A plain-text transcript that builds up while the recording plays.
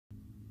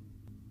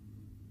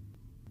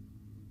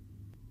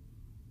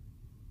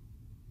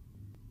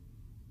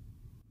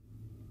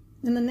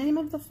In the name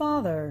of the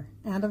Father,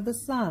 and of the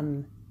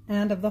Son,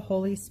 and of the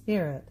Holy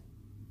Spirit.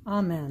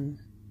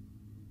 Amen.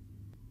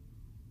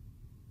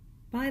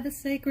 By the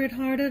Sacred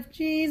Heart of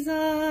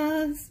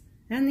Jesus,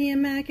 and the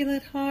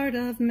Immaculate Heart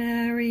of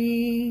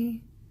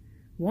Mary,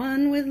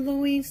 one with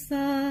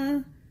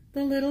Luisa,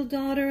 the little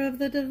daughter of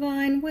the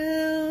divine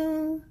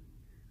will,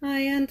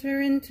 I enter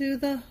into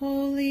the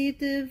holy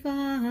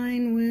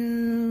divine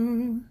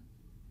will.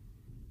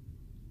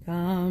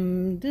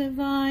 Come,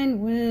 divine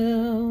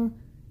will,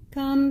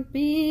 come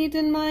beat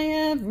in my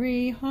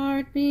every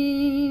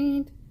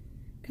heartbeat.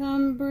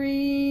 Come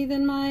breathe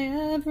in my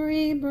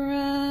every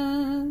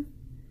breath.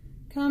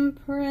 Come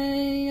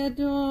pray,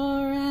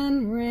 adore,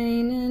 and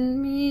reign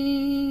in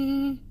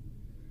me.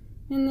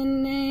 In the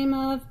name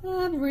of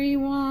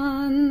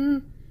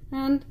everyone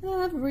and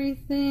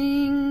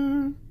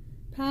everything,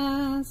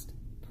 past,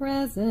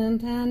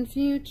 present, and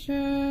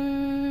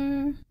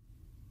future.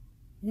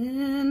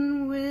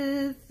 In,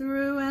 with,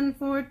 through, and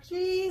for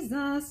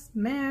Jesus,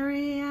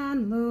 Mary,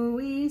 and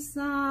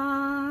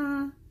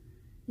Luisa.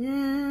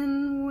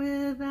 In,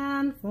 with,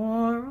 and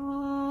for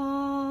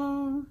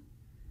all,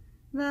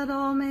 that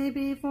all may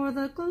be for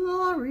the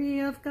glory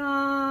of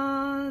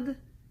God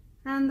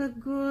and the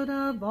good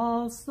of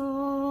all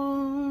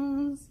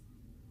souls,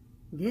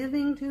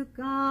 giving to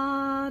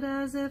God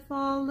as if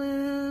all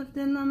lived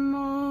in the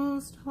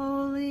most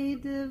holy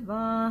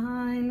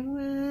divine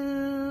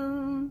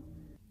will,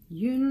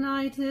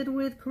 united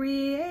with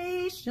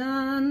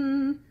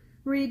creation,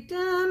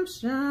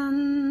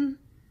 redemption,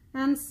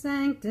 and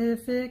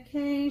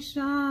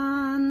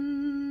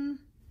sanctification,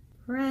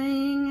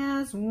 praying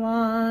as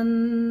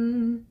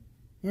one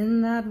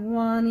in that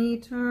one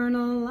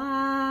eternal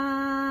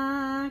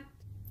act,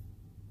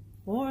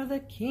 for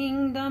the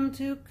kingdom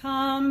to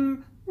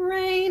come,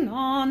 reign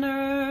on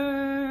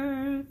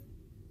earth.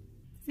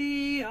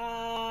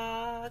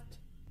 Fiat.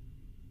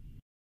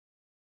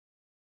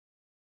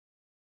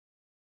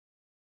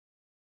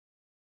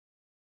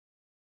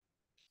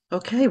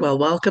 Okay, well,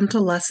 welcome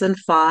to Lesson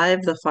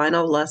 5, the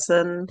final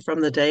lesson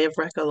from the day of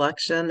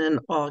Recollection in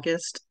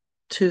August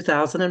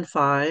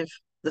 2005,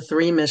 the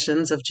three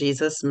missions of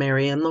Jesus,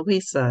 Mary, and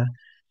Luisa.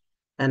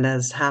 And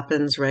as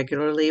happens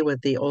regularly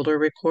with the older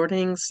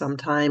recordings,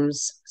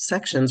 sometimes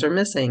sections are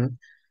missing.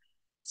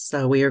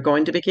 So we are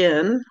going to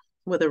begin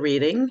with a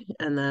reading,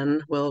 and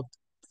then we'll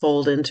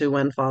fold into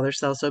when Father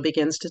Celso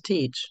begins to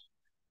teach.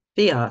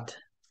 Fiat.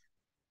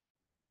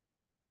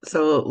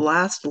 So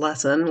last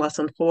lesson,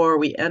 lesson 4,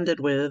 we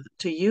ended with,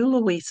 to you,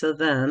 Luisa,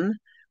 then,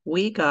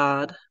 we,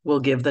 God, will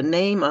give the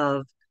name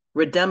of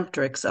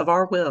Redemptrix of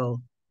our will,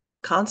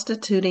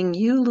 constituting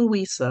you,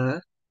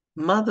 Luisa,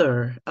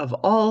 mother of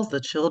all the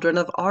children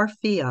of our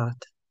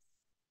Fiat.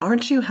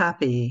 Aren't you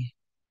happy?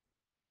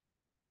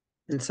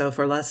 And so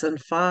for lesson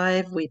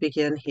 5, we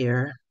begin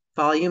here.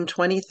 Volume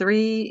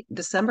 23,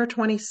 December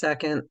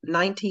 22nd,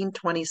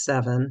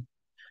 1927.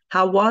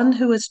 How one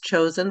who is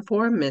chosen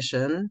for a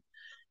mission,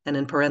 and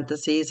in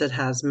parentheses it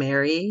has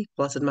Mary,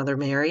 Blessed Mother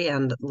Mary,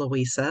 and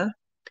Luisa.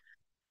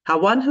 How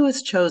one who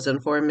is chosen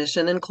for a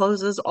mission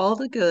encloses all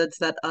the goods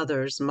that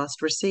others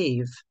must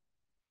receive.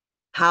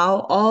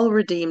 How all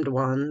redeemed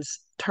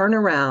ones turn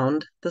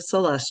around the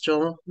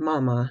celestial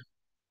Mama,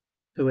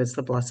 who is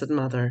the Blessed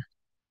Mother.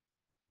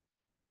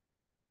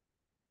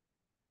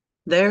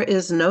 There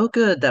is no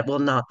good that will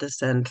not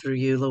descend through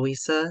you,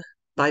 Luisa,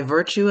 by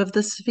virtue of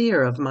the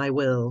sphere of my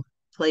will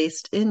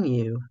placed in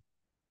you,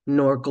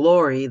 nor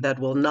glory that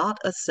will not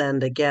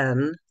ascend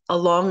again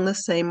along the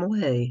same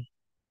way.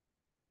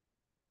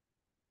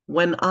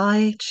 When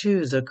I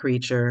choose a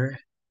creature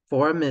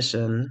for a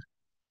mission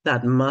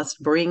that must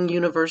bring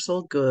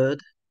universal good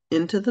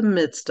into the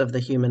midst of the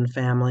human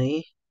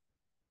family,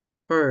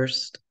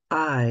 first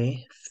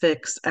I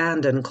fix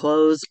and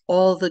enclose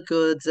all the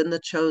goods in the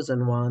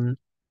chosen one,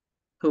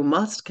 who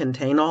must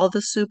contain all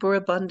the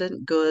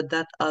superabundant good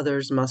that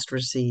others must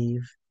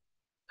receive,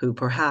 who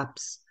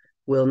perhaps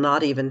will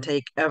not even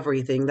take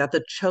everything that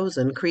the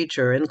chosen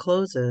creature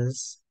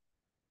encloses.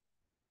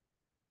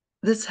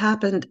 This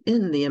happened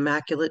in the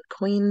Immaculate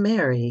Queen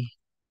Mary,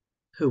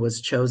 who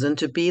was chosen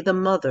to be the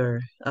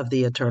mother of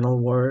the Eternal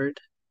Word,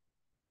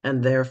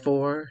 and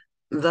therefore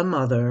the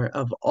mother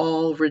of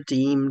all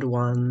redeemed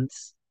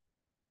ones.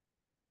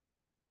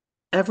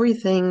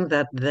 Everything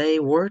that they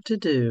were to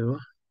do,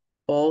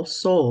 all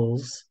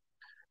souls,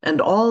 and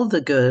all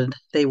the good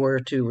they were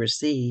to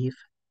receive,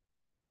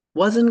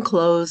 was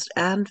enclosed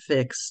and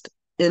fixed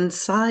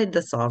inside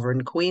the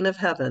Sovereign Queen of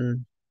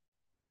Heaven,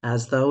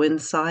 as though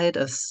inside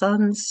a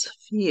sun's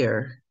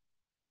sphere,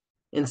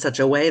 in such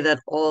a way that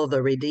all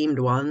the redeemed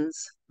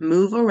ones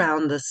move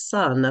around the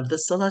sun of the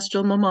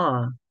celestial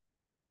Mama,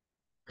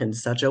 in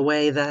such a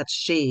way that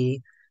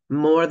she,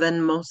 more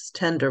than most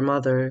tender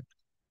mother,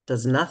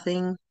 does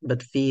nothing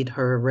but feed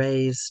her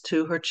rays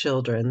to her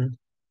children,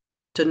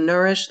 to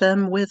nourish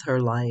them with her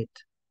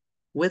light,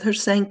 with her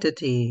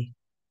sanctity,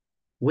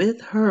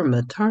 with her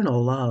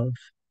maternal love.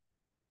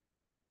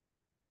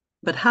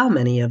 But how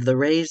many of the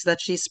rays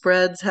that she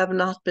spreads have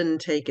not been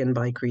taken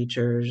by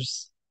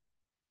creatures,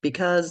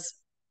 because,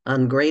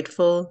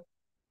 ungrateful,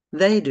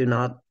 They do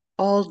not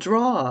all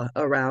draw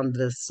around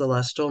this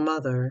celestial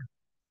mother.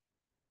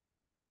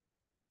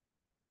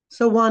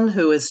 So one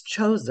who is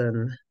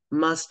chosen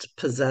must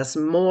possess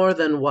more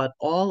than what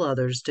all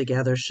others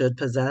together should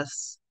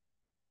possess.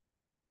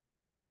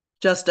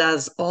 Just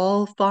as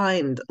all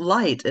find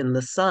light in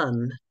the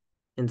sun,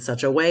 in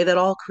such a way that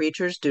all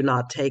creatures do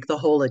not take the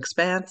whole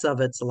expanse of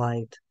its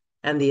light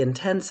and the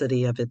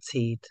intensity of its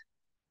heat.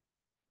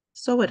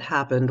 So it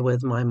happened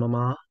with my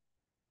mamma.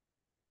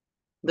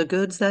 The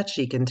goods that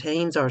she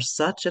contains are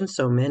such and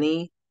so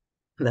many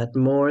that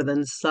more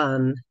than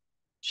sun,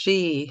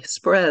 she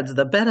spreads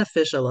the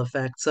beneficial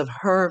effects of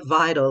her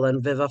vital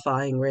and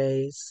vivifying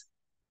rays.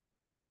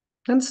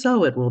 And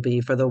so it will be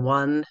for the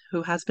one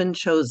who has been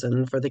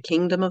chosen for the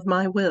kingdom of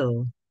my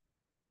will.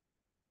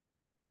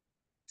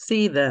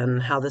 See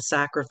then how the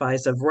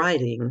sacrifice of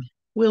writing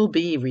will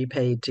be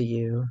repaid to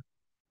you.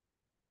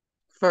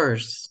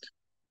 First,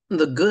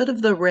 the good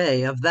of the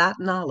ray of that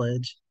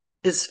knowledge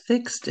is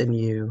fixed in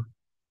you,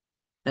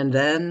 and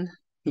then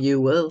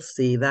you will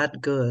see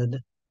that good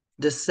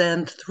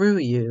descend through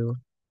you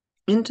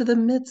into the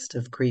midst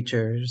of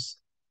creatures,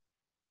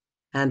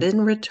 and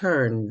in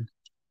return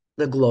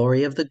the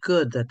glory of the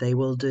good that they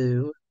will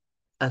do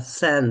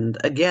ascend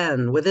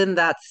again within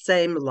that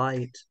same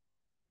light.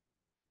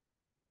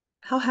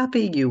 How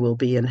happy you will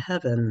be in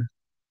heaven,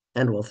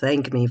 and will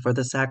thank me for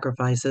the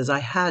sacrifices I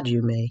had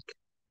you make.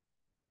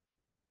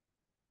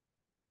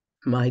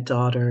 My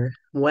daughter,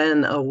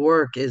 when a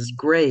work is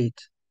great,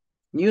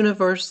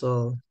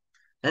 universal,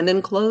 and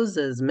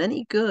encloses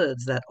many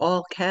goods that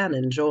all can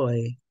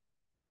enjoy,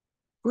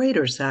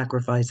 greater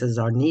sacrifices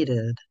are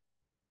needed,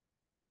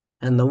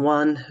 and the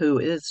one who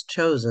is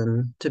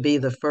chosen to be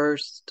the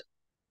first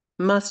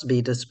must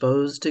be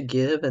disposed to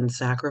give and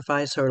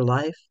sacrifice her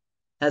life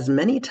as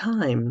many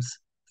times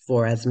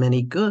for as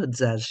many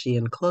goods as she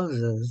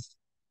encloses,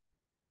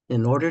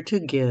 in order to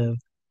give,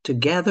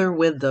 together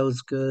with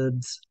those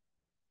goods,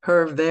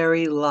 her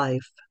very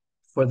life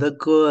for the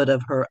good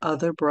of her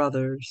other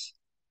brothers.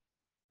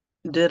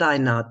 Did I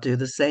not do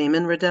the same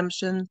in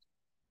redemption?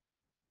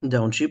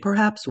 Don't you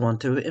perhaps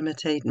want to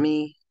imitate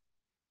me?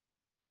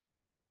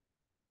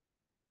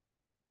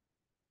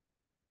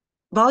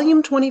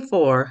 Volume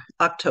 24,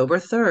 October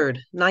 3rd,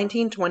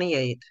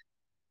 1928.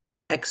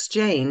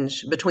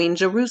 Exchange between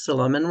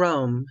Jerusalem and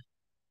Rome.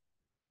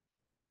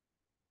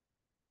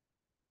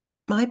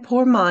 My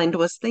poor mind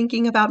was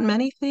thinking about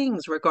many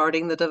things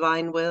regarding the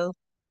divine will,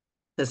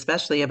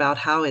 especially about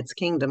how its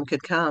kingdom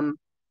could come,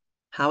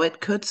 how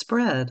it could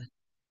spread,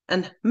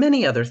 and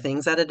many other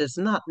things that it is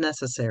not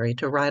necessary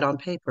to write on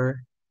paper.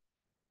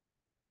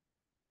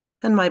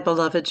 And my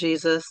beloved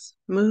Jesus,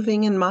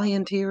 moving in my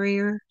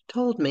interior,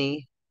 told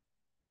me,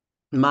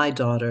 "My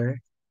daughter,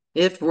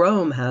 if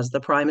Rome has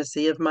the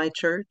primacy of my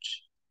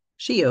church,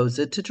 she owes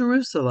it to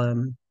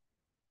Jerusalem,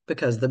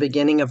 because the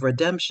beginning of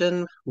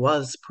redemption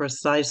was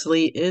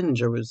precisely in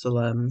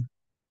Jerusalem.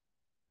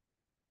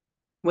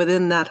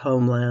 Within that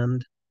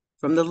homeland,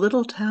 from the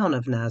little town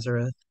of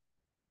Nazareth,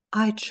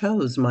 I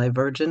chose my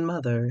Virgin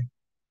Mother.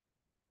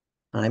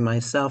 I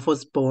myself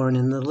was born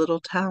in the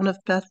little town of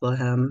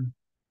Bethlehem,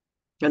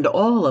 and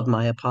all of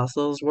my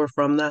apostles were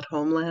from that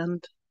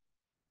homeland."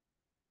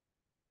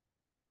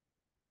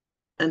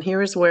 And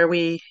here is where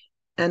we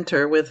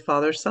enter with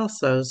Father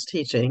Celso's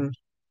teaching,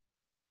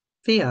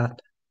 Fiat.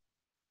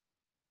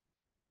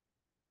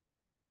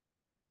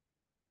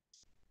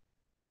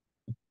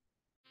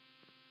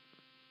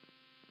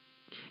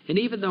 And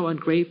even though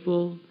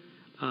ungrateful,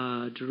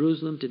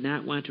 Jerusalem did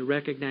not want to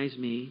recognize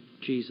me,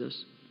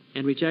 Jesus,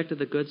 and rejected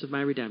the goods of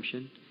my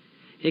redemption,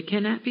 it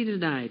cannot be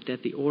denied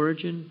that the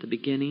origin, the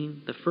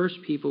beginning, the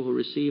first people who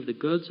received the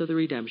goods of the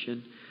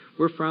redemption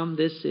were from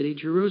this city,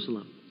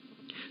 Jerusalem.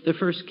 The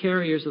first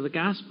carriers of the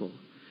gospel,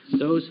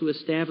 those who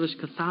established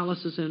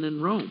Catholicism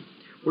in Rome,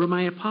 were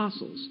my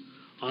apostles,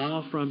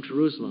 all from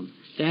Jerusalem,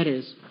 that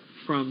is,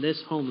 from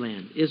this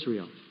homeland,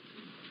 Israel.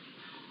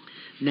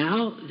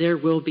 Now there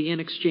will be an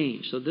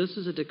exchange. So this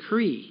is a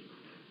decree.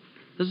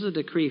 This is a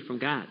decree from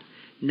God.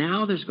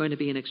 Now there's going to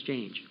be an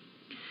exchange.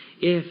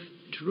 If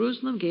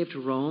Jerusalem gave to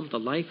Rome the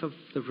life of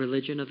the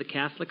religion of the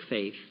Catholic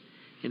faith,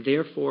 and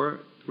therefore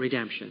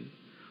redemption,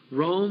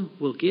 Rome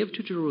will give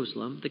to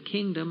Jerusalem the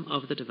kingdom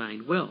of the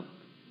divine will.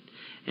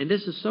 And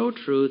this is so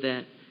true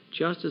that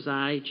just as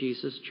I,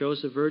 Jesus,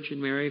 chose the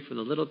Virgin Mary from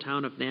the little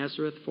town of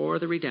Nazareth for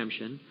the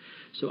redemption,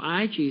 so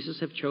I, Jesus,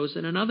 have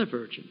chosen another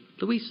virgin,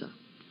 Luisa,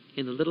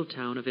 in the little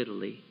town of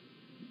Italy,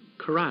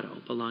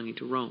 Corrado, belonging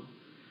to Rome,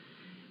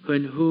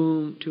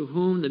 to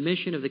whom the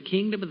mission of the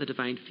kingdom of the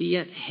divine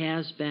Fiat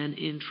has been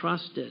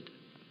entrusted.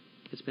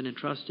 It's been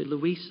entrusted,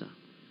 Luisa.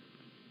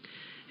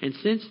 And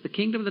since the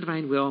kingdom of the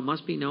divine will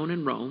must be known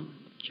in Rome,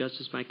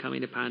 just as my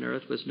coming upon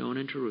earth was known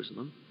in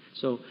Jerusalem,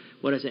 so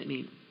what does that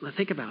mean? Well,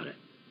 think about it.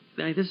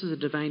 This is a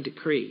divine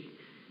decree.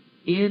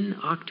 In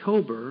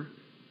October,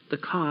 the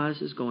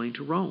cause is going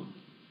to Rome.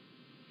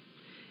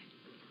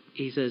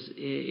 He says,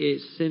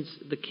 since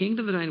the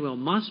kingdom of the divine will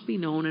must be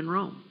known in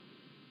Rome.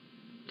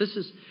 This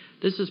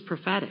is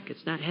prophetic.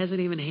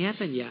 Hasn't even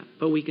happened yet,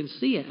 but we can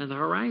see it on the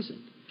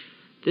horizon.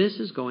 This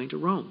is going to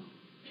Rome.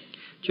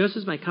 Just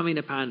as my coming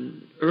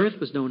upon earth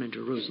was known in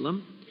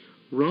Jerusalem,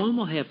 Rome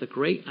will have the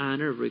great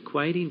honor of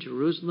requiting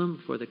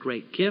Jerusalem for the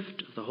great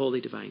gift of the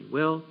holy divine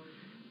will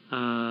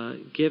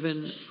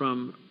given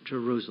from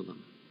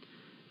Jerusalem,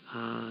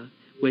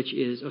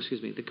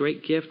 the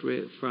great gift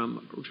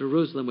from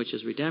Jerusalem, which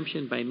is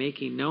redemption, by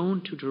making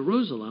known to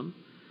Jerusalem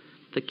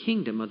the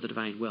kingdom of the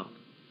divine will.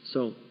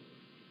 So,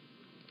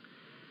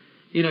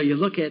 you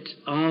look at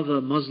all the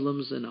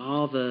Muslims and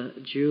all the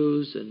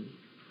Jews and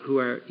who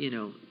are,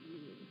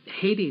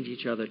 hating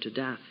each other to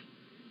death.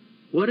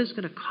 What is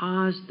going to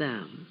cause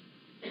them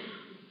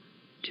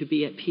to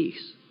be at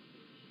peace?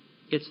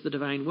 It's the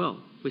divine will.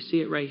 We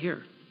see it right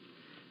here.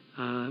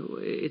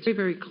 It's very,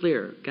 very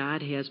clear.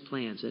 God has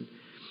plans. And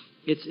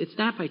it's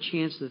not by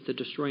chance that they're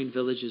destroying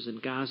villages in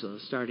Gaza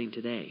starting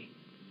today.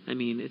 I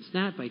mean, it's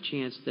not by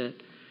chance that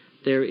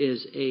there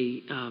is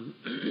a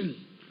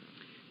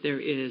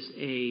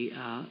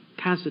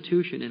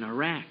constitution in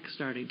Iraq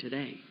starting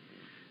today.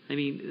 I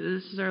mean,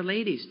 this is Our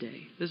Lady's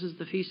Day. This is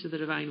the Feast of the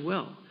Divine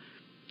Will.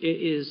 It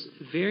is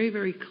very,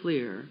 very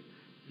clear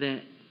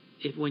that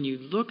when you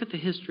look at the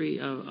history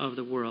of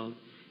the world,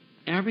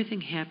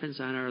 everything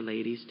happens on Our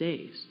Lady's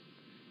days.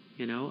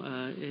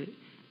 God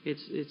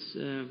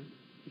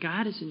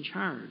is in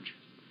charge,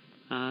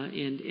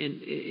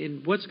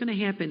 and what's going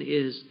to happen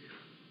is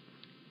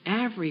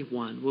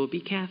everyone will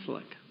be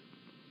Catholic.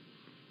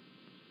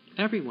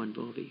 Everyone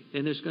will be,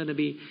 and there's going to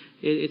be.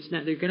 They're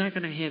not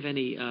going to have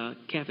any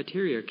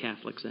cafeteria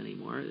Catholics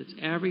anymore.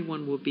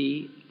 Everyone will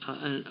be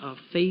a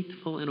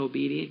faithful and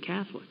obedient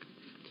Catholic.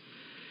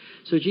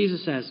 So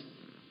Jesus says,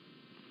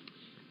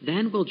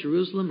 "Then will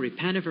Jerusalem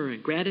repent of her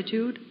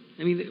ingratitude."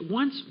 I mean,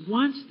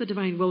 once the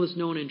divine will is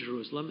known in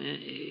Jerusalem,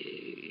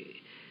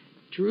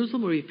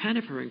 Jerusalem will repent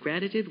of her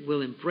ingratitude,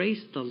 will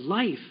embrace the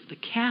life, the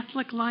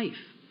Catholic life,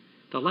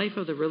 the life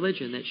of the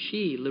religion that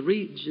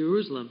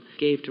Jerusalem,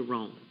 gave to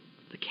Rome.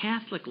 The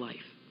Catholic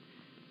life.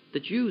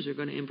 The Jews are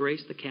going to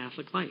embrace the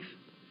Catholic life.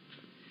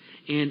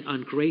 And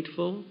then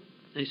grateful,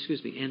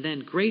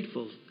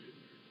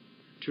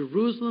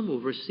 Jerusalem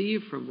will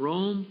receive from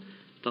Rome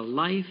the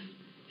life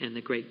and the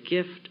great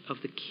gift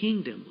of the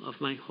kingdom of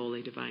my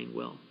holy divine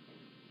will.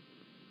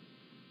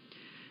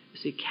 You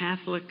see,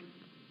 Catholic,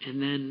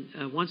 and then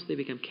once they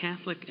become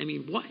Catholic, I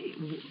mean,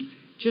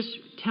 just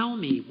tell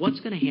me what's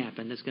going to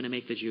happen that's going to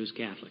make the Jews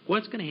Catholic.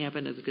 What's going to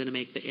happen that's going to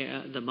make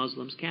the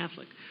Muslims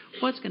Catholic?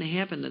 What's going to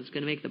happen that's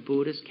going to make the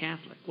Buddhists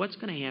Catholic? What's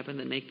going to happen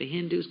that make the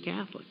Hindus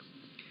Catholics?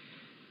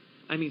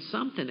 I mean,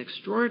 something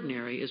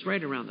extraordinary is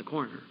right around the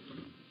corner.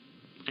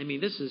 I mean,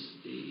 this is,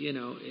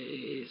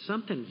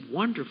 something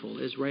wonderful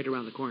is right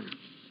around the corner.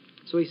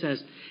 So he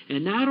says,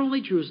 and not only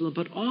Jerusalem,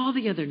 but all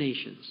the other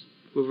nations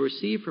will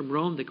receive from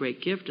Rome the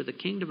great gift of the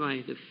kingdom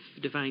of the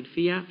divine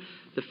Fiat,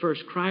 the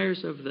first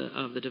criers of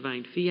the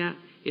divine Fiat,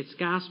 its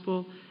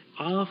gospel,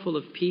 all full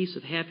of peace,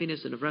 of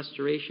happiness, and of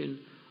restoration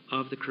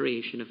of the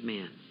creation of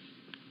man.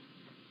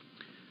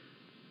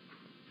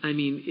 I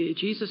mean,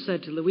 Jesus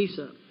said to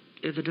Luisa,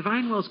 if the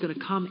divine will is going to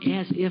come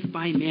as if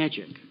by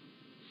magic.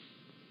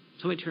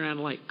 Somebody turn on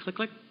a light. Click,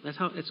 click. That's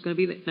how it's going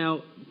to be.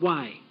 Now,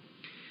 why?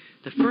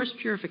 The first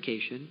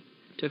purification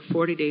took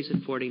 40 days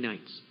and 40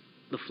 nights,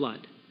 the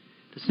flood.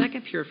 The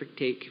second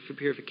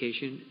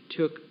purification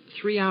took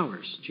 3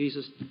 hours.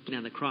 Jesus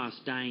on the cross,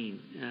 dying.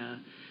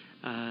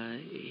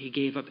 He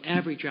gave up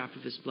every drop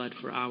of his blood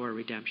for our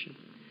redemption.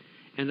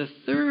 And the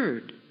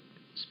third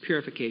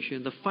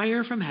purification, the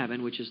fire from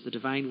heaven, which is the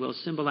divine will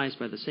symbolized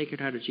by the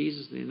Sacred Heart of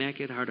Jesus and the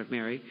Immaculate Heart of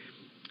Mary,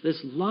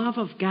 this love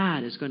of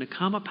God is going to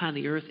come upon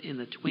the earth in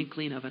the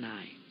twinkling of an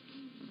eye.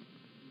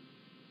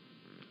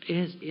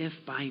 As if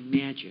by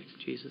magic,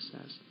 Jesus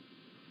says.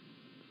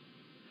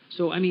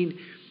 So, I mean,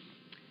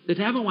 the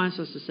devil wants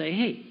us to say,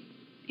 hey,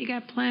 you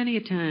got plenty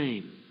of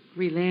time.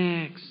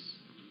 Relax.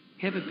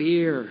 Have a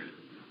beer.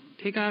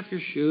 Take off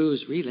your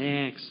shoes.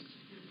 Relax.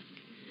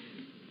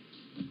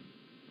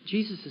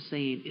 Jesus is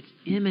saying it's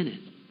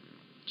imminent.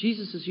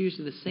 Jesus is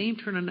using the same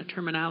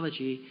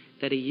terminology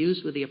that he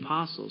used with the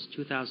apostles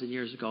 2,000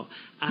 years ago.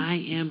 I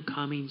am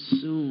coming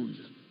soon.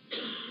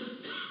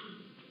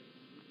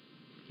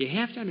 You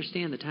have to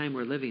understand the time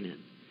we're living in.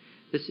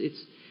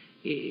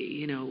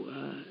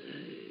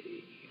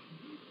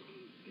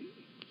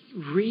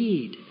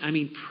 Read. I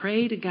mean,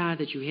 pray to God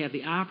that you have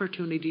the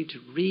opportunity to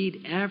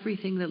read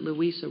everything that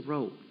Luisa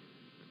wrote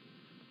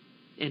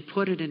and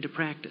put it into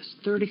practice.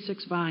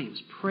 36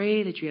 volumes.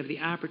 Pray that you have the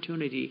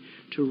opportunity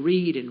to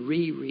read and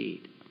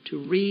reread, to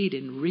read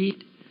and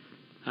read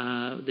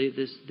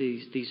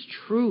these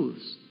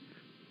truths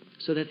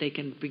so that they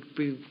can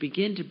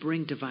begin to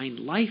bring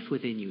divine life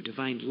within you,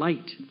 divine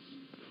light.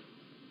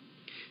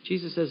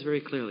 Jesus says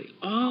very clearly,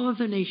 all of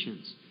the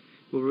nations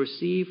will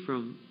receive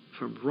from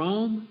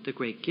Rome the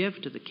great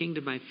gift of the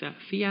kingdom by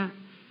Fiat,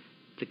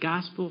 the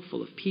gospel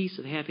full of peace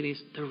and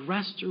happiness, the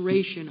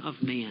restoration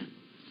of man.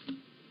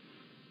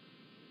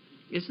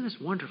 Isn't this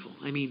wonderful?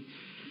 I mean,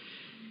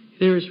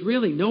 there is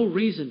really no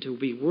reason to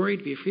be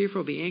worried, be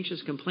fearful, be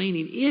anxious,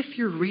 complaining if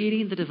you're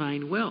reading the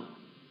divine will.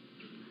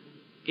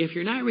 If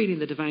you're not reading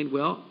the divine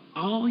will,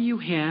 all you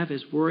have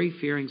is worry,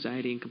 fear,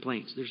 anxiety, and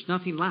complaints. There's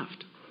nothing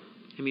left.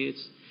 I mean,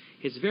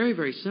 it's very,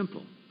 very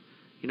simple.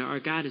 Our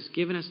God has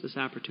given us this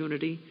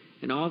opportunity,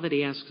 and all that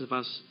He asks of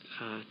us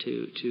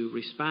to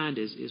respond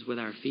is with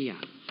our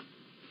fiat.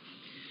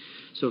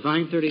 So,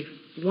 volume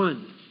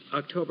 31,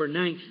 October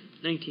 9th,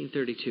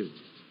 1932.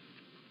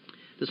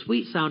 The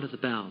sweet sound of the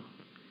bell,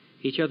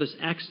 each other's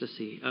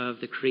ecstasy of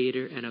the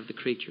Creator and of the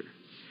creature.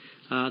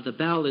 The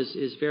bell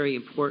is very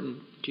important.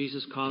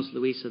 Jesus calls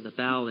Luisa the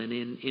bell, and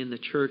in the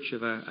church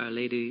of Our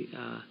Lady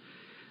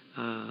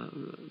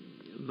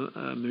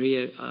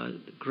Maria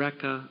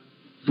Greca,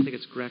 I think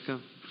it's Greca.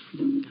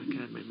 Oh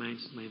God, my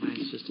mind's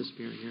just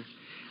disappearing here.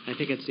 I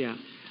think it's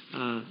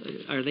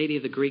Our Lady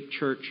of the Greek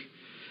Church.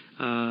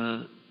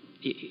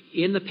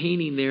 In the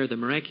painting there, the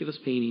miraculous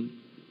painting,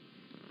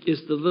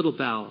 is the little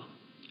bell,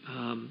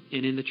 and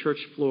in the church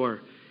floor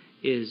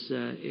it's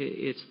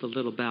the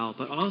little bell.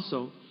 But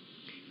also,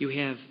 you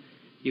have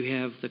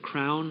the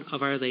crown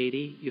of Our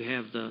Lady. You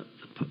have the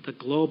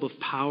globe of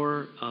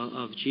power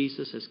of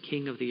Jesus as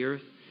King of the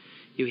earth.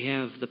 You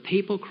have the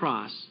papal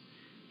cross,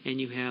 and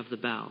you have the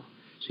bell.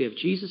 So you have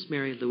Jesus,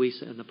 Mary,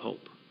 Luisa, and the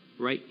Pope,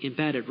 right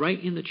embedded,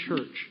 right in the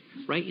church,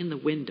 right in the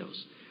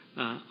windows.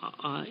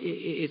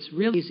 It's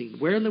really easy.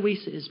 Where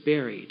Luisa is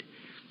buried,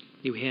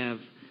 you have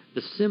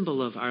the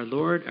symbol of our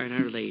Lord and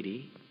Our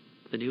Lady,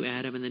 the new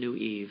Adam and the new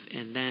Eve,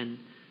 and then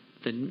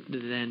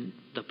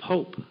the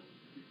Pope,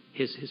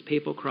 his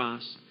papal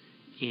cross,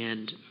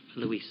 and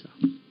Luisa.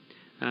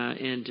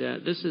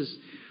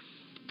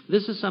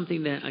 This is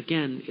something that,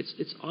 again,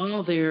 it's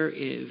all there,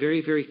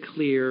 very, very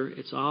clear.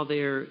 It's all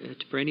there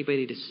for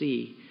anybody to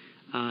see,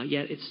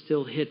 yet it's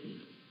still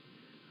hidden.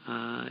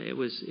 It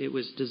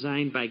was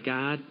designed by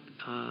God.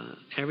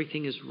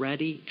 Everything is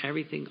ready.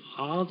 Everything,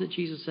 all that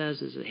Jesus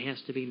says is it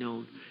has to be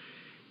known.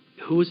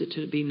 Who is it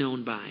to be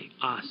known by?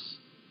 Us.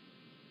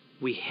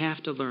 We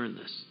have to learn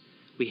this.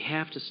 We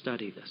have to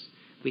study this.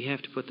 We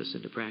have to put this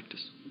into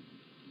practice.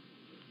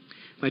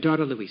 My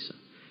daughter Luisa,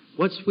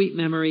 what sweet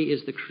memory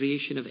is the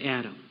creation of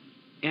Adam?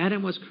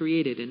 Adam was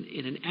created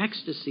in an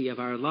ecstasy of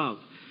our love.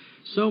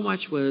 So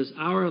much was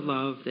our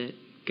love that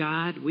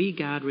God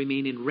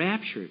remain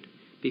enraptured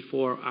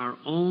before our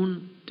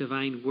own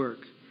divine work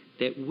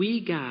that we,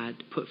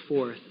 God, put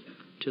forth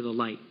to the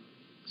light.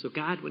 So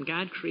when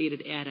God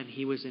created Adam,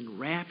 He was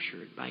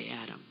enraptured by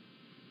Adam.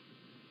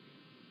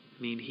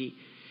 I mean,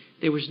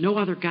 there was no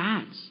other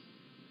gods.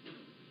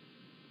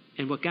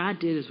 And what God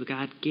did is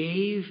God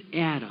gave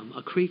Adam,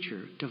 a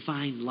creature,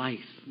 divine life.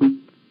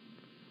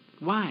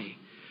 Why?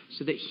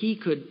 So that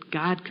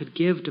God could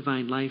give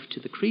divine life to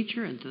the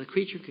creature, and the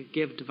creature could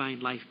give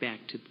divine life back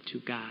to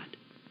God.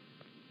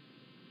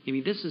 I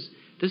mean, this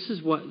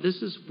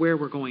is where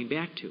we're going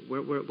back to.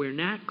 We're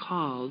not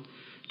called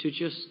to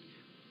just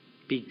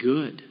be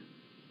good,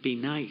 be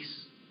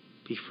nice,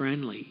 be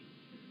friendly,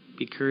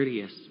 be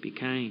courteous, be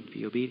kind,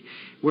 be obedient.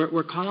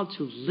 We're called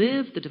to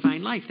live the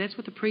divine life. That's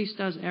what the priest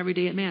does every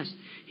day at Mass.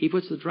 He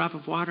puts the drop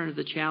of water into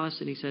the chalice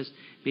and he says,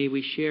 may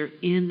we share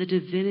in the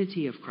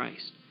divinity of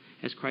Christ,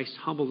 as Christ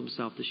humbled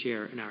Himself to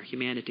share in our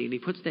humanity. And He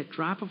puts that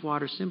drop of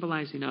water,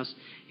 symbolizing us,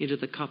 into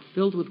the cup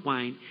filled with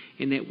wine,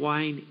 and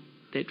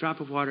that drop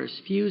of water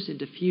is fused and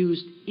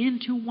diffused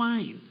into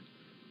wine.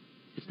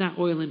 It's not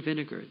oil and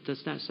vinegar.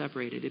 That's not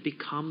separated. It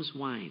becomes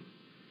wine.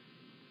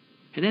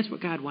 And that's what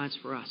God wants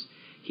for us.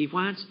 He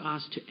wants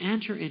us to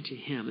enter into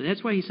Him. And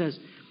that's why He says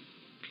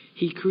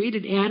He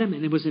created Adam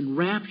and it was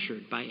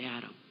enraptured by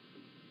Adam.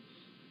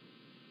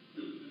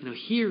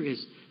 Here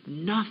is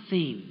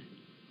nothing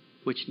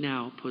which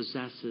now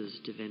possesses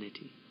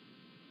divinity,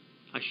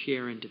 a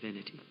share in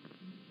divinity.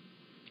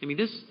 I mean,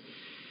 this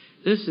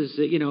is,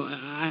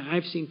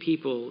 I've seen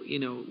people,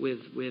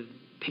 with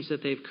pieces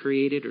that they've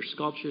created or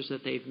sculptures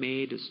that they've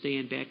made to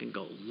stand back and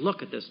go,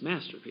 look at this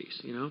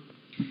masterpiece, And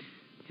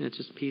it's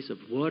just a piece of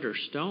wood or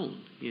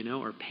stone,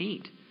 or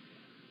paint.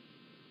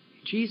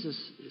 Jesus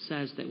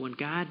says that when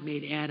God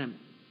made Adam,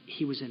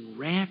 He was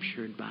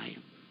enraptured by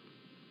him.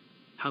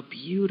 How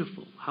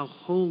beautiful, how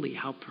holy,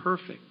 how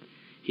perfect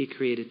He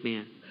created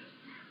man.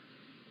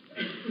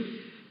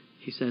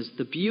 He says,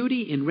 the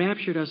beauty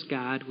enraptured us,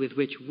 God, with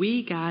which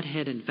we, God,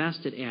 had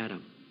invested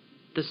Adam.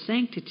 The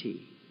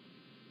sanctity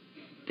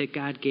that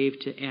God gave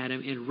to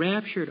Adam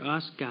enraptured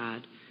us,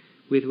 God,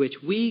 with which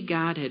we,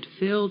 God, had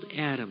filled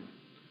Adam.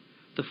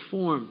 The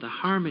form, the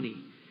harmony,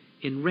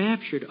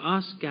 enraptured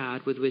us,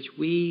 God, with which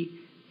we,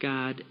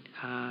 God,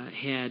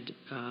 had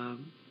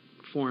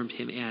formed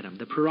him, Adam.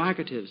 The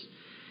prerogatives,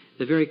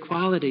 the very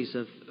qualities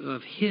of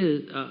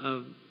his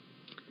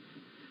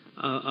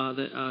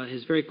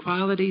very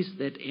qualities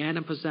that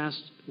Adam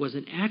possessed was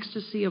an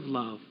ecstasy of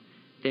love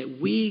that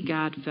we,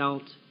 God,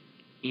 felt,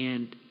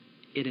 and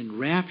it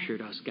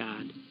enraptured us,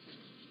 God,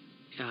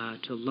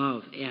 to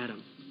love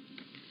Adam.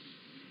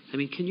 I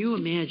mean, can you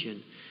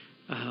imagine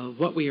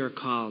what we are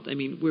called? I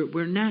mean,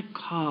 we're not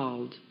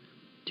called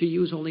to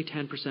use only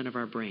 10% of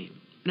our brain.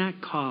 We're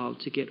not called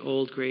to get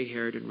old,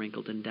 gray-haired, and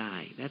wrinkled and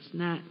die. That's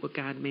not what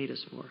God made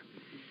us for.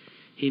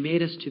 He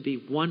made us to be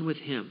one with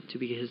Him, to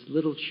be His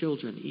little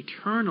children,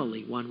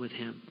 eternally one with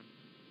Him.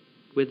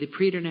 with the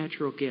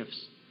preternatural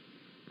gifts.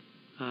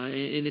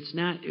 And it's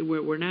not,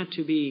 we're not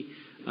to be,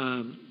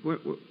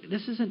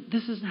 this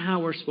isn't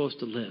how we're supposed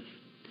to live.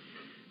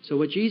 So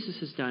what Jesus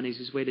has done is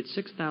he's waited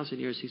 6,000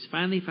 years. He's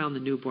finally found the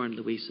newborn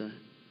Luisa,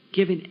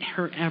 given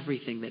her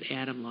everything that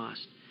Adam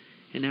lost.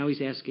 And now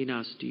he's asking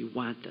us, do you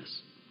want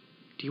this?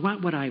 Do you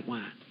want what I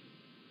want?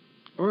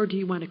 Or do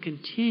you want to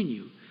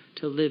continue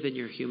to live in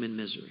your human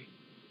misery?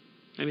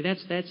 I mean,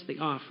 that's the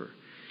offer.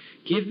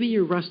 Give me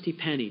your rusty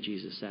penny,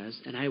 Jesus says,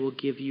 and I will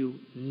give you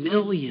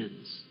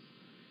millions.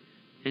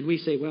 And we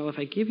say, well, if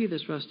I give you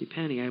this rusty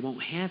penny, I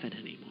won't have it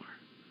anymore.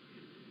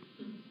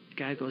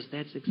 God goes,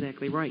 that's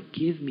exactly right.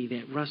 Give me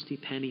that rusty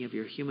penny of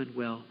your human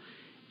will,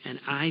 and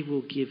I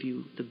will give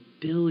you the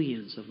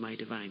billions of my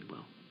divine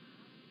will.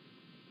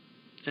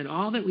 And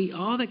all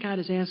that God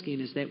is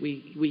asking is that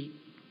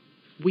we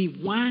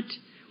want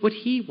what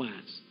he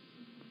wants.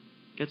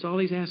 That's all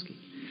he's asking.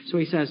 So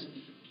he says,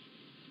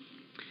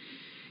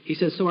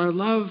 so our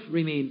love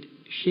remained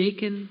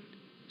shaken,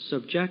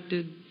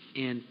 subjected,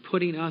 and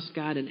putting us,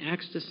 God, in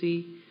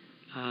ecstasy,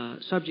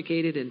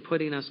 subjugated and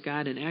putting us,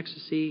 God, in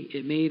ecstasy.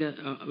 It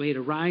made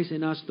arise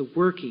in us the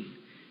working,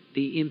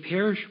 the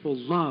imperishable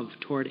love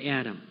toward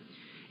Adam.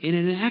 And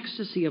in an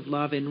ecstasy of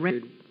love and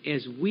record,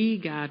 as we,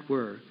 God,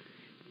 were,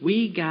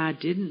 we, God,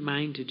 didn't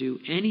mind to do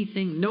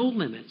anything, no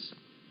limits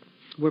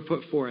were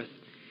put forth.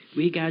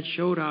 We, God,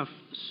 showed off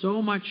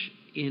so much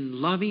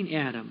in loving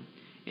Adam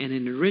and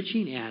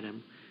enriching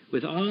Adam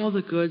with all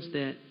the goods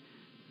that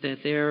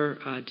there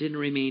didn't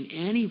remain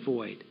any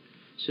void,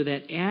 so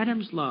that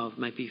Adam's love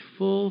might be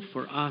full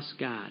for us,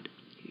 God.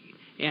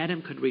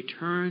 Adam could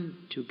return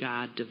to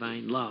God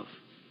divine love.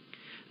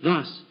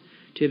 Thus,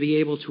 to be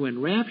able to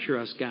enrapture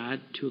us,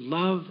 God, to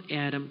love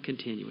Adam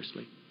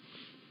continuously.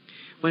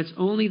 Whence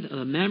only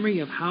the memory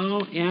of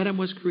how Adam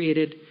was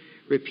created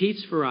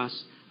repeats for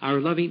us our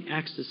loving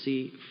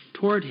ecstasy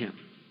toward him.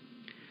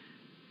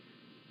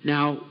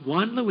 Now,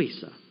 one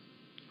Luisa,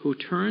 who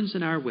turns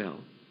in our will,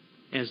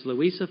 as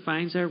Luisa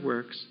finds our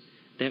works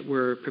that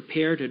were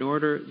prepared in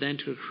order then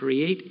to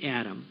create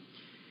Adam,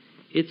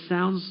 it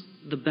sounds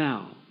the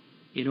bell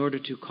in order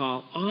to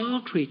call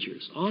all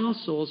creatures, all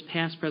souls,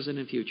 past, present,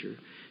 and future,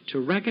 to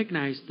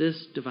recognize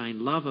this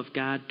divine love of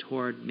God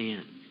toward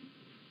man.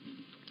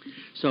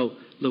 So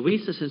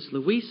Luisa, since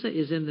Luisa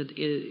is in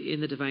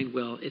the divine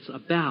will, it's a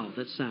bell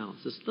that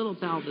sounds, this little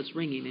bell that's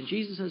ringing. And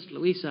Jesus says to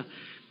Luisa,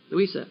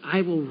 Luisa,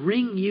 I will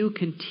ring you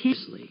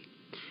continuously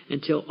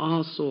until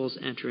all souls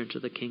enter into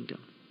the kingdom.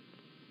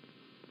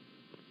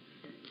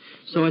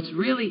 So it's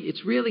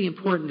really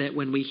important that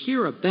when we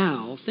hear a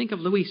bell, think of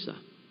Luisa.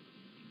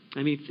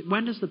 I mean,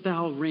 when does the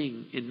bell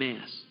ring in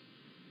Mass?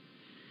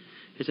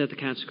 It's at the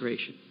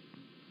consecration.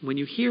 When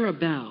you hear a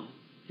bell,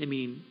 I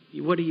mean,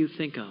 what do you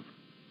think of?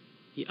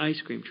 The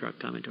ice cream truck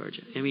coming towards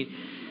you. I mean,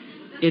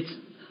 it's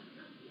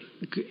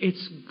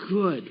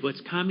good.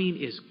 What's coming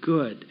is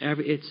good.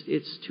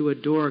 It's to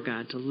adore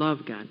God, to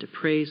love God, to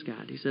praise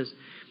God. He says,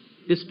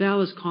 this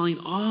bell is calling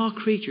all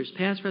creatures,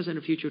 past, present,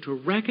 and future, to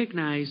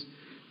recognize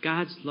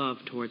God's love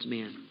towards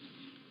man.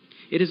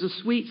 It is a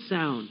sweet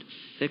sound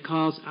that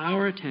calls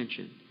our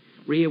attention,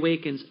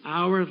 reawakens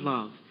our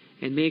love,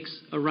 and makes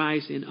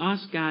arise in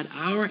us, God,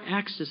 our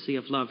ecstasy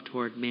of love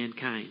toward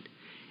mankind.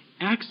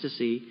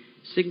 Ecstasy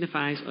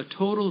signifies a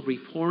total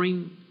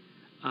repouring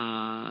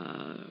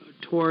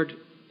toward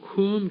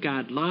whom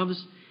God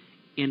loves,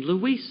 and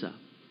Luisa,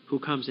 who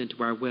comes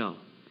into our will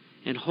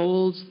and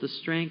holds the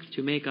strength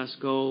to make us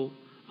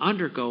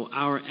undergo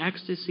our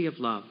ecstasy of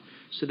love,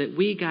 so that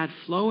we, God,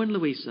 flow in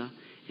Luisa,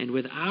 and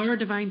with our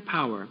divine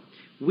power,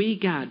 we,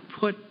 God,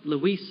 put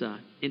Luisa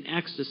in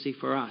ecstasy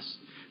for us,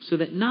 so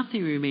that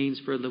nothing remains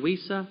for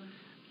Luisa,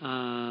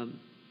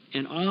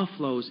 and all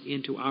flows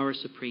into our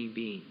supreme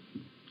being.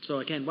 So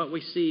again, what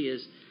we see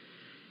is,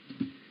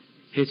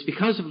 it's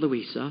because of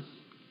Luisa,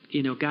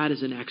 God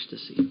is in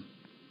ecstasy.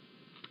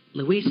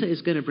 Luisa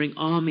is going to bring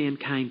all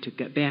mankind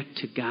back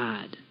to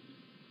God.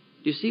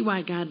 Do you see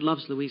why God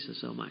loves Luisa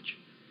so much?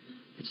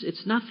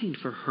 It's nothing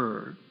for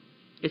her.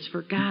 It's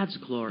for God's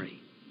glory.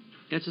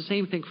 That's the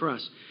same thing for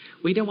us.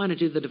 We don't want to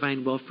do the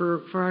divine will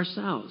for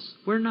ourselves.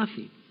 We're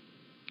nothing.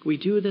 We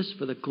do this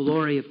for the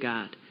glory of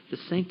God, the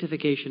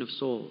sanctification of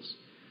souls.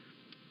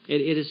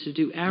 It is to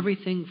do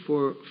everything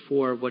for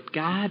what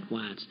God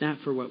wants, not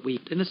for what we...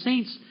 And the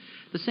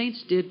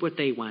saints did what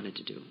they wanted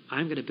to do.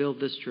 I'm going to build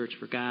this church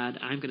for God.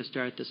 I'm going to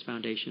start this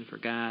foundation for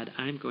God.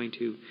 I'm going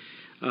to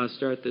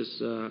start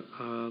this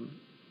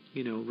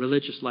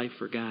religious life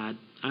for God.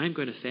 I'm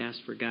going to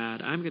fast for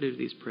God. I'm going to do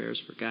these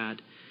prayers for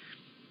God.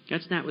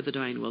 That's not what the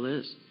divine will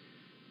is.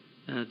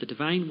 The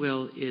divine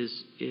will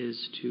is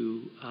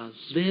to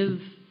live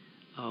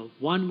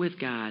one with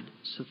God,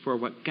 so for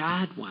what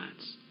God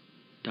wants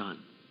done,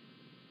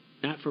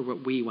 not for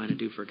what we want to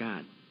do for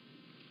God.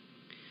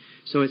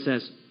 So it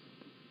says,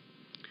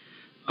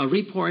 a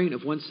repouring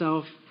of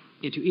oneself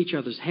into each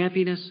other's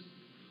happiness,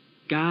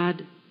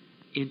 God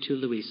into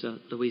Luisa,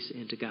 Luisa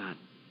into God.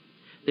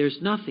 There's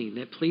nothing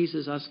that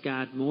pleases us,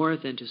 God, more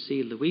than to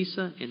see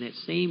Luisa in that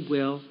same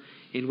will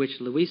in which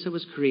Luisa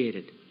was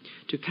created,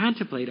 to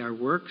contemplate our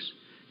works,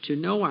 to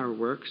know our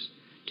works,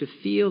 to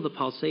feel the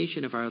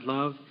pulsation of our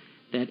love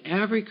that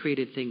every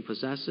created thing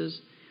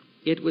possesses.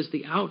 It was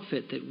the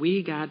outfit that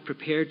we, God,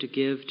 prepared to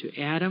give to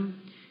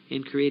Adam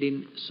in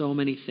creating so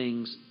many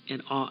things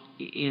and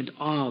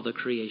all the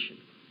creation.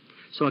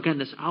 So again,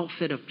 this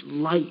outfit of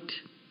light,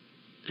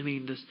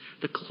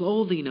 the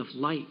clothing of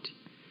light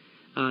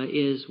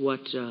is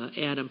what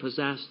Adam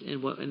possessed,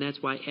 and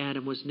that's why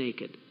Adam was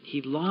naked.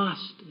 He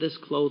lost this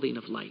clothing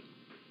of light.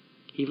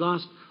 He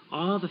lost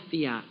all the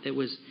fiat that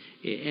was,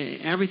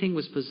 everything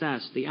was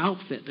possessed, the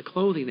outfit, the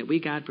clothing that we,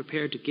 God,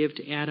 prepared to give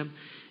to Adam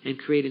and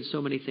created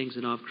so many things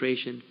in all of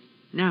creation.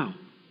 Now,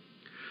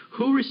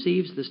 who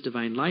receives this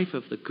divine life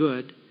of the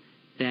good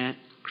that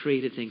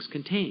created things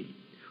contain?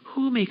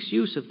 Who makes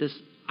use of this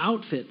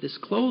outfit, this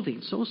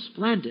clothing, so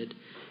splendid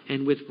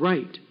and with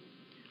right?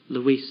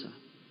 Luisa.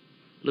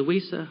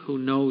 Luisa, who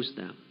knows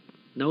them,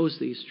 knows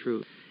these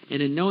truths.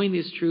 And in knowing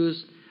these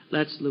truths,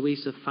 lets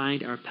Luisa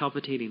find our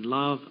palpitating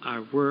love,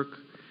 our work,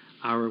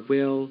 our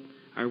will,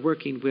 our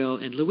working will.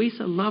 And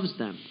Luisa loves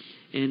them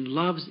and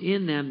loves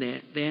in them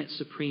that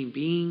supreme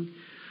being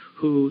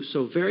who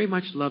so very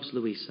much loves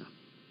Luisa.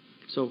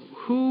 So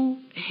who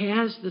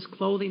has this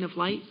clothing of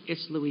light?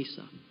 It's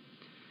Luisa.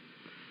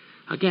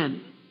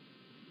 Again,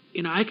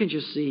 I can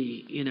just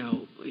see,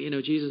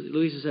 Jesus,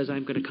 Luisa says,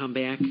 I'm going to come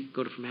back,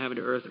 go from heaven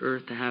to earth,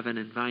 earth to heaven.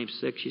 In volume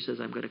 6, she says,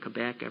 I'm going to come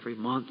back every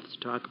month to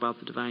talk about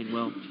the divine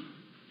will.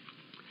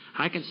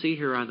 I can see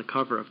her on the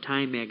cover of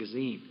Time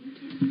magazine.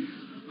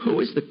 Who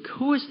is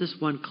this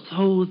one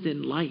clothed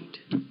in light?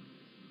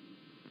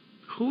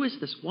 Who is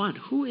this one?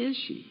 Who is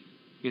she?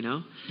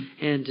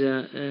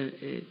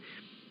 And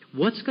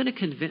what's going to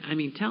convince?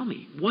 Tell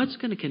me, what's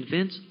going to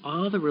convince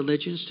all the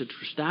religions to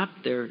stop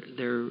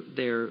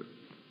their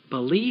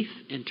belief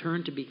and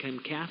turn to become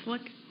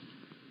Catholic?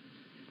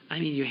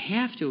 You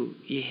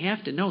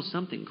have to know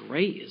something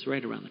great is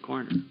right around the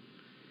corner.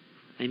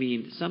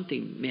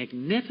 Something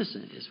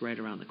magnificent is right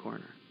around the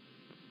corner.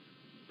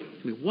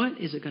 What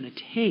is it going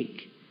to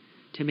take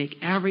to make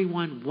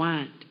everyone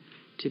want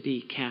to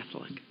be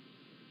Catholic?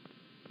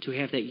 To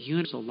have that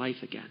universal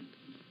life again?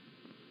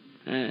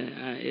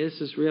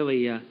 This is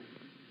really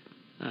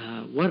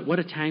what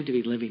a time to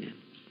be living in.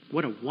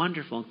 What a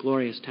wonderful and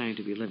glorious time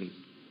to be living.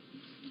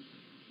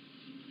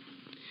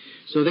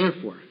 So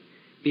therefore,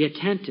 be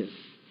attentive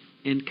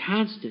and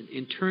constant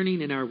in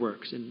turning in our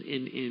works and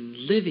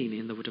in living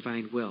in the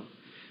divine will,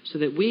 so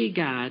that we,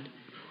 God,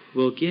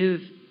 will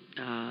give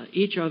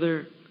each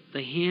other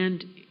the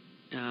hand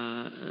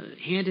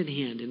in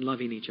hand in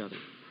loving each other.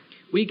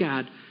 We,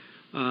 God,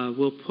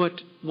 will put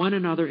one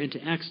another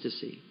into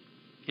ecstasy.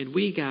 And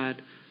we,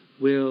 God,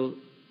 will,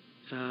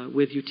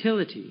 with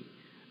utility,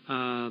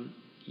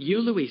 you,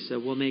 Luisa,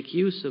 will make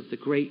use of the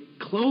great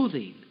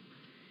clothing,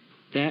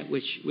 that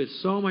which, with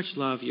so much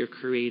love, your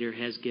Creator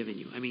has given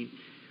you.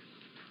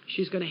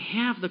 She's going to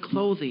have the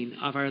clothing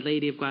of Our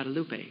Lady of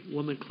Guadalupe,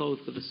 woman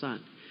clothed with the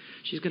sun.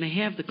 She's going to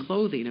have the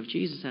clothing of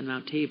Jesus on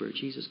Mount Tabor,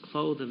 Jesus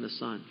clothed in the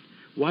sun,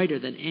 whiter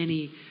than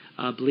any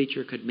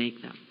bleacher could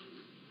make them.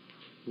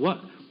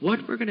 What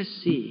we're going to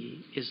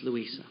see is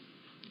Luisa.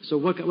 So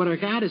what our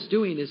God is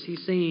doing is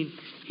He's saying,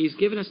 He's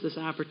given us this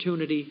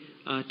opportunity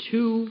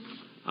to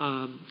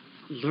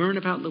learn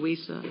about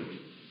Luisa,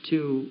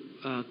 to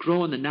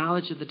grow in the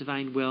knowledge of the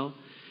divine will,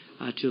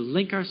 to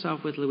link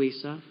ourselves with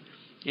Luisa.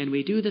 And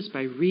we do this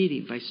by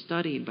reading, by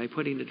studying, by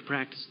putting into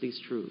practice these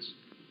truths.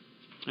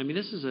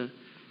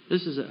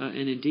 This is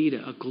indeed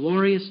a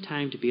glorious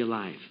time to be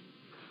alive.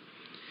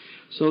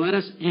 So let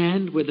us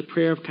end with the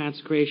prayer of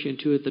consecration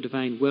to the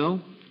divine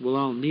will. We'll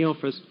all kneel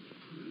for,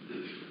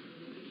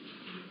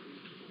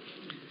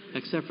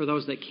 except for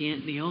those that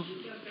can't kneel.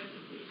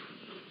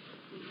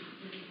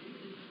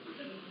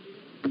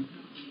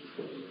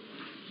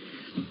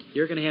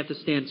 You're going to have to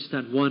stand just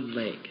on one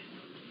leg.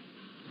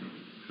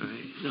 All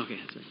right? Okay,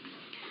 that's right.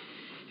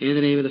 In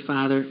the name of the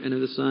Father, and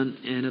of the Son,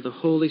 and of the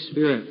Holy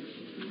Spirit.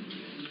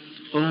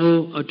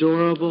 O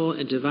adorable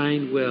and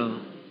divine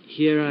will,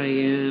 here I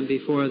am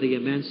before the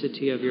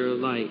immensity of your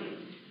light,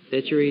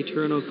 that your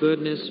eternal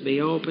goodness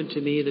may open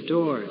to me the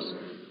doors,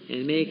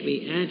 and make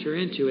me enter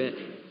into it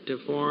to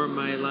form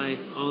my life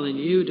all in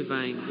you,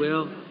 divine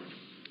will.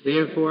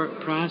 Therefore,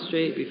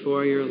 prostrate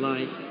before your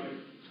light,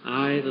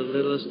 I, the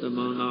littlest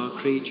among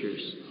all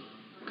creatures.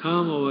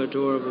 Come, O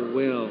adorable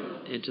will,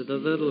 into the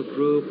little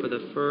group of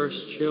the first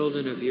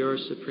children of your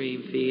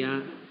supreme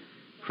fiat.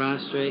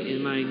 Prostrate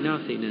in my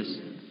nothingness,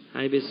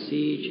 I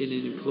beseech and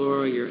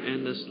implore your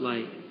endless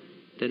light,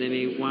 that I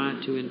may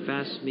want to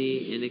invest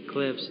me and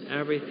eclipse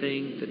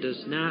everything that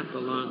does not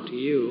belong to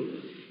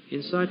you,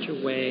 in such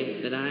a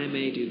way that I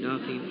may do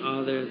nothing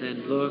other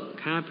than look,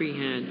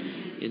 comprehend,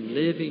 and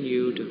live in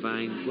you,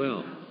 divine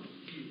will.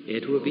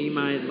 It will be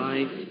my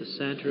life, the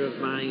center of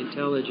my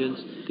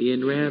intelligence, the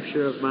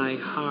enrapture of my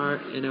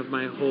heart and of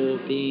my whole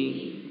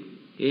being.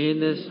 In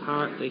this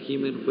heart the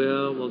human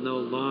will no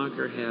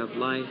longer have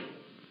life.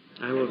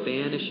 I will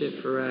banish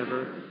it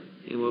forever,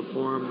 and will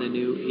form the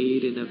new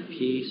Eden of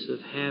peace, of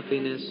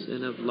happiness,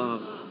 and of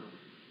love.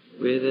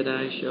 With it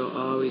I shall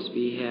always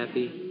be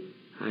happy.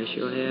 I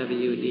shall have a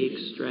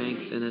unique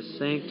strength and a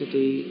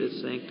sanctity that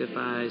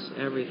sanctifies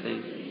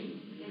everything.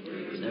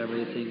 It's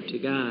everything to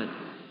God.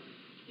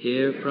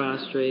 Here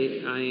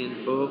prostrate, I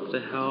invoke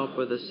the help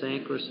of the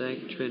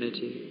Sacrosanct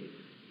Trinity,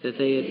 that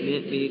they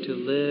admit me to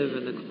live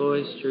in the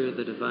cloister of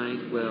the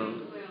divine will,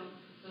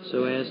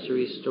 so as to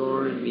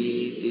restore in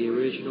me the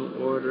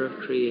original order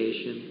of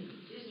creation,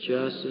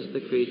 just as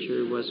the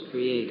creature was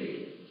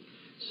created.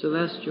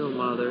 Celestial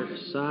Mother,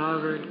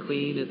 sovereign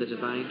Queen of the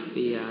divine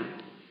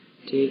Fiat,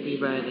 take me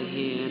by the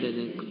hand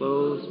and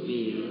enclose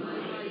me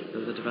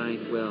of the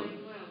divine will.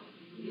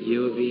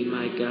 You will be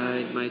my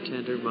guide, my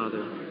tender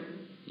Mother.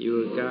 You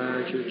will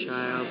guard your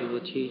child and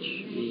will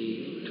teach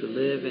me to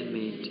live and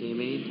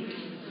maintain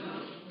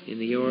in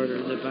the order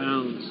and the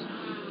bounds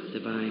of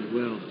divine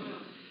will.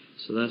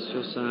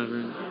 Celestial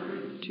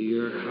Sovereign, to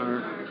your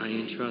heart I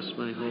entrust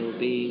my whole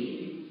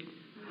being.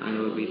 I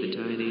will be the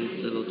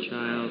tiny little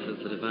child of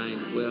the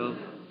divine will.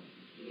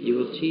 You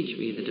will teach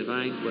me the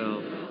divine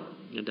will,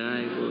 and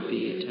I will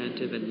be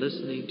attentive and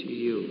listening to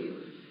you.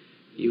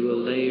 You will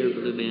lay your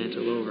blue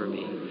mantle over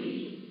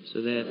me,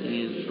 so that the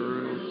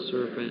infernal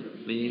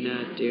serpent may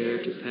not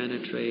dare to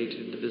penetrate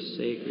into the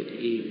sacred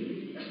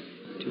Eden,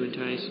 to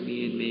entice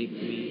me and make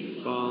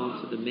me fall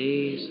into the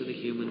maze of the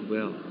human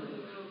will.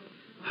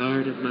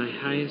 Heart of my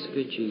highest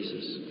good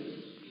Jesus,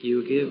 you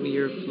will give me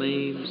your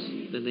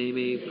flames, that they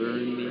may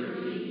burn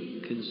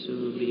me,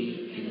 consume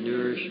me, and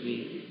nourish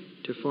me,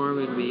 to form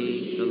in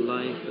me the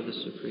life of the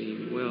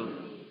supreme will.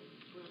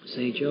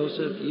 Saint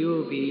Joseph, you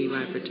will be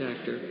my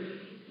protector,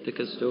 the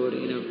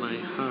custodian of my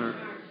heart,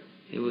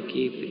 and will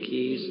keep the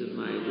keys of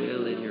my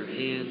will in your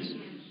hands.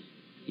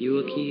 You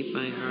will keep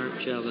my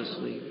heart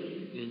jealously,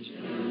 and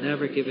will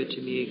never give it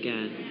to me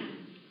again,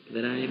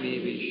 that I may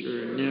be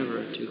sure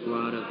never to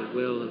go out of the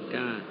will of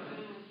God.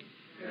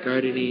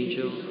 Guardian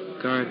angel,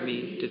 guard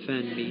me,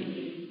 defend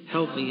me,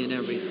 help me in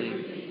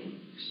everything,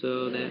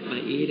 so that my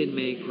Eden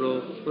may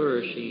grow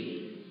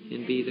flourishing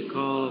and be the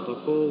call of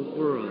the whole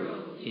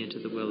world into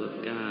the will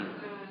of God.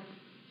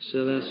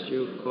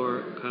 Celestial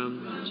court,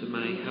 come to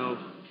my help,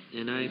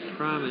 and I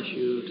promise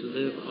you to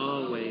live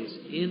always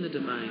in the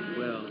divine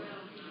will.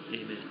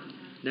 Amen.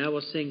 Now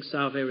we'll sing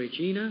Salve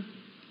Regina.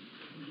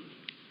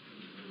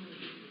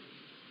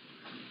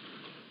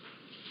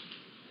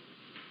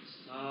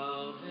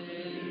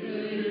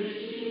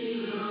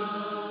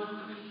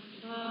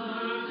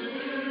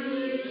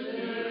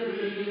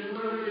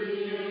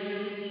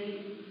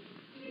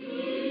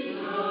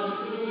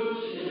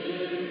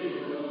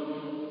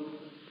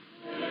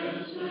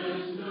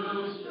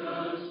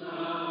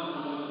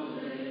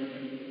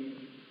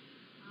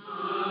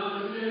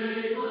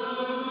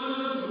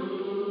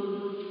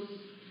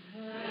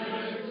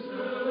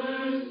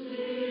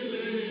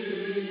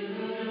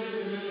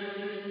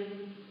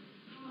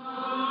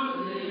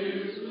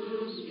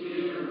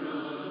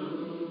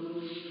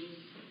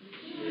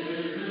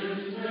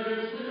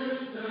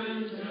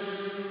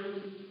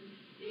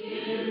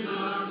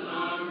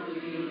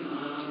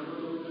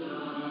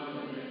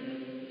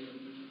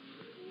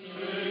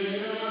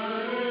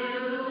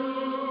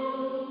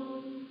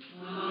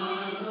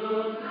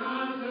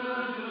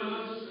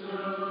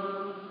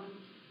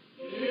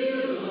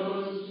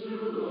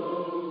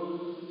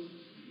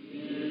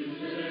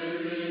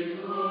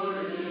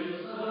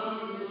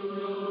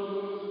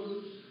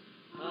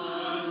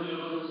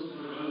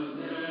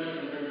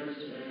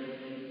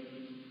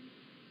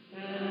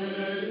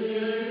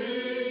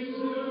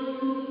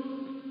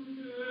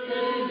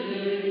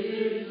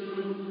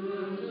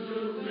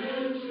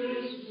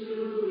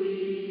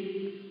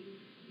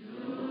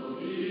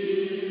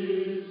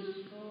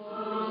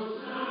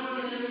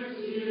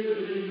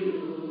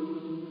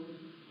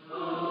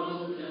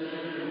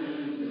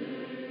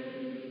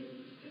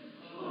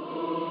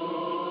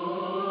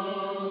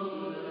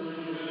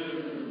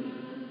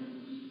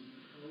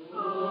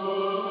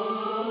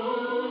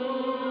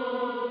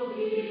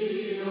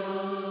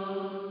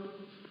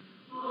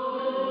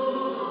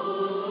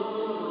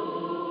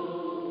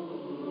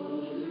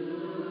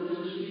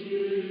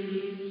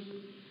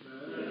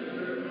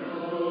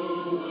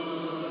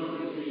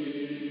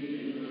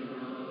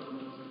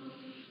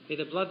 May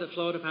the blood that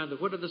flowed upon the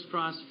wood of this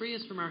cross free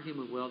us from our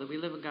human will, that we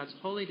live in God's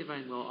holy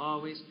divine will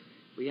always.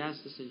 We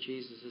ask this in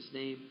Jesus'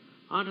 name,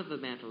 under the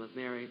mantle of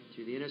Mary,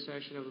 through the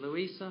intercession of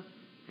Luisa,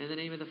 in the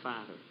name of the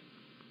Father,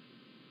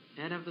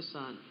 and of the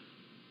Son,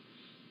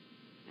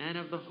 and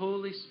of the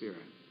Holy Spirit.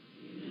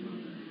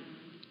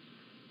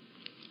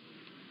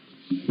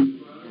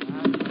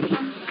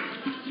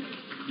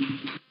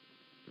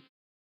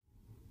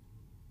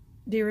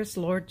 Dearest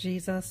Lord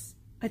Jesus,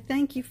 I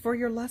thank you for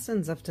your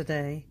lessons of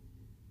today.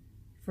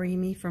 Free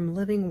me from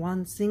living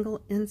one single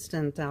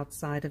instant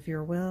outside of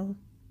your will.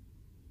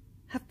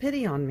 Have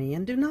pity on me,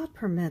 and do not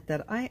permit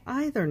that I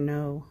either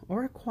know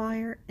or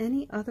acquire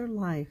any other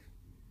life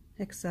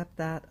except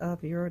that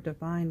of your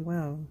divine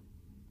will.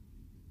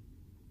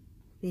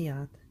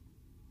 Fiat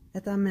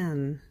et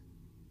Amen.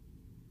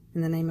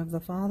 In the name of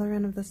the Father,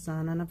 and of the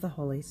Son, and of the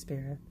Holy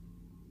Spirit.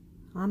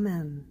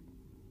 Amen.